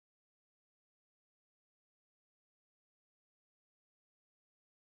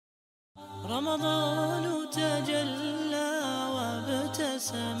رمضان تجلى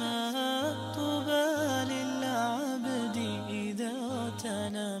وابتسما طوبى للعبد إذا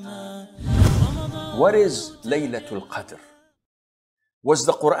تنما. What is laylatul qadr? Was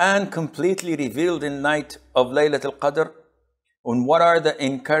the Quran completely revealed in night of laylatul qadr? And what are the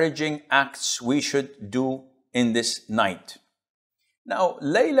encouraging acts we should do in this night? Now,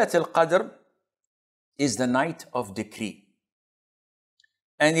 laylatul qadr is the night of decree.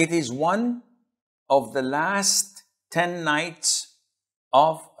 And it is one of the last 10 nights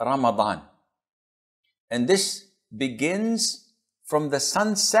of Ramadan. And this begins from the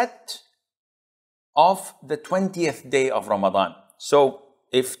sunset of the 20th day of Ramadan. So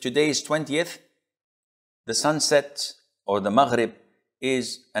if today is 20th, the sunset or the Maghrib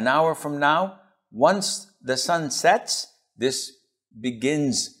is an hour from now. Once the sun sets, this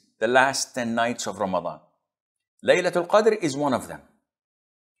begins the last 10 nights of Ramadan. Laylatul Qadr is one of them.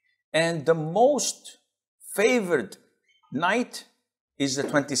 And the most favored night is the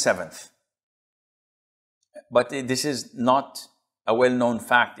 27th. But this is not a well-known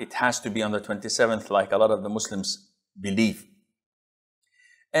fact. It has to be on the 27th, like a lot of the Muslims believe.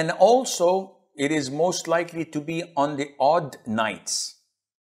 And also, it is most likely to be on the odd nights.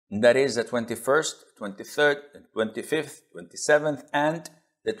 And that is the 21st, 23rd, 25th, 27th, and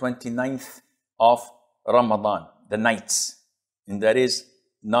the 29th of Ramadan, the nights. And that is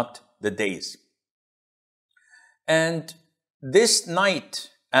not the days. And this night,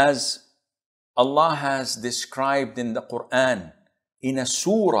 as Allah has described in the Quran, in a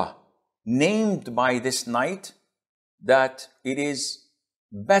surah named by this night, that it is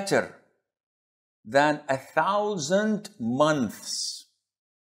better than 1,000 months.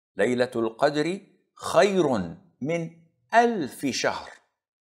 Laylatul Qadri khayrun min alfi shahr.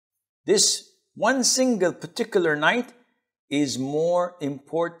 This one single particular night is more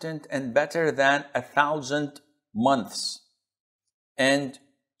important and better than 1,000 months. And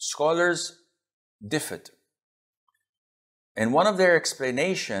scholars differed. And one of their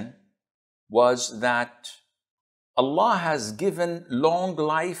explanation was that Allah has given long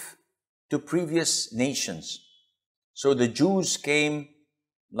life to previous nations. So the Jews came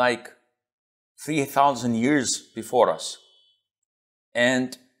like 3,000 years before us.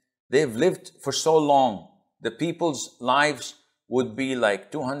 And they've lived for so long. The people's lives would be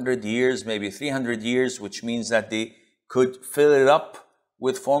like 200 years, maybe 300 years, which means that they could fill it up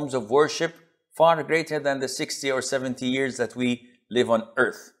with forms of worship far greater than the 60 or 70 years that we live on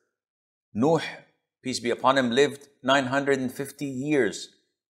earth. Nuh, peace be upon him, lived 950 years.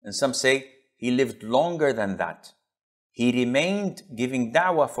 And some say he lived longer than that. He remained giving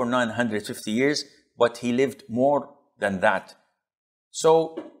da'wah for 950 years, but he lived more than that.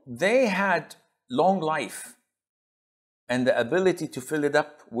 So they had long life and the ability to fill it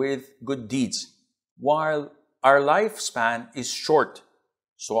up with good deeds, while our lifespan is short.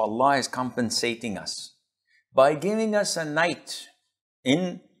 So Allah is compensating us by giving us a night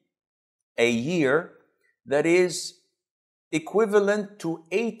in a year that is equivalent to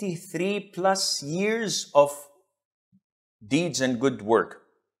 83 plus years of deeds and good work.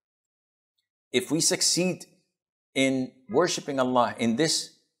 If we succeed in worshiping Allah in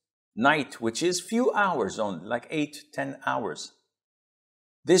this night, which is few hours only, like 8-10 hours,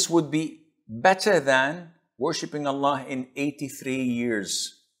 this would be better than worshiping Allah in 83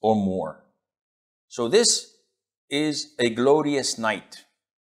 years or more. So this is a glorious night.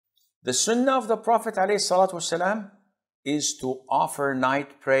 The sunnah of the Prophet ﷺ is to offer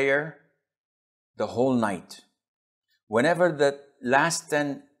night prayer the whole night. Whenever the last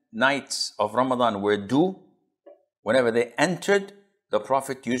 10 nights of Ramadan were due, whenever they entered, the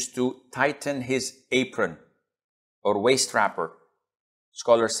Prophet used to tighten his apron or waist wrapper.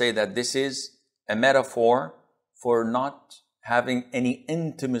 Scholars say that this is a metaphor for not having any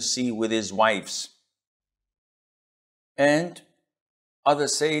intimacy with his wives. And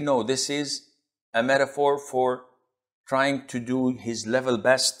others say, no, this is a metaphor for trying to do his level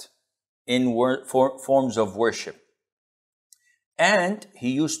best in forms of worship. And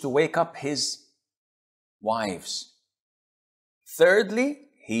he used to wake up his wives. Thirdly,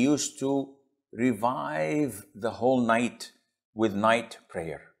 he used to revive the whole night with night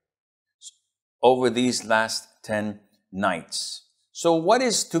prayer over these last 10 nights. So what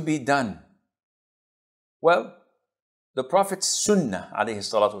is to be done? Well, the Prophet's sunnah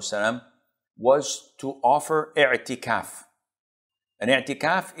ﷺ was to offer i'tikaf. An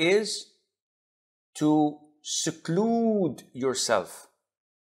i'tikaf is to seclude yourself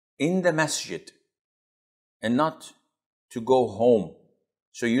in the masjid and not to go home.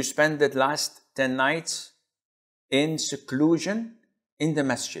 So you spend the last 10 nights in seclusion in the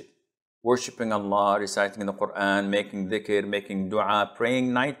masjid. worshipping Allah, reciting the Quran, making dhikr, making dua,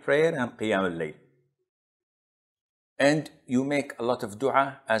 praying night prayer and qiyam al-layl. And you make a lot of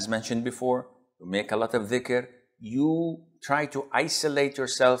dua, as mentioned before, you make a lot of dhikr, you try to isolate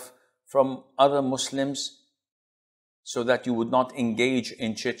yourself from other Muslims so that you would not engage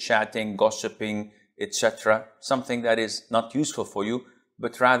in chit-chatting, gossiping, etc., something that is not useful for you,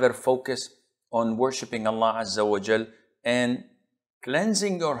 but rather focus on worshipping Allah Azza wa Jal and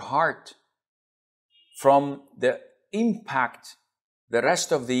cleansing your heart from the impact the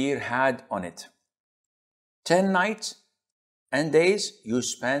rest of the year had on it. 10 nights and days you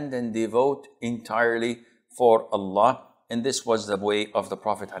spend and devote entirely for Allah, and this was the way of the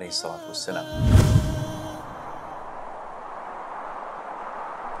Prophet ﷺ.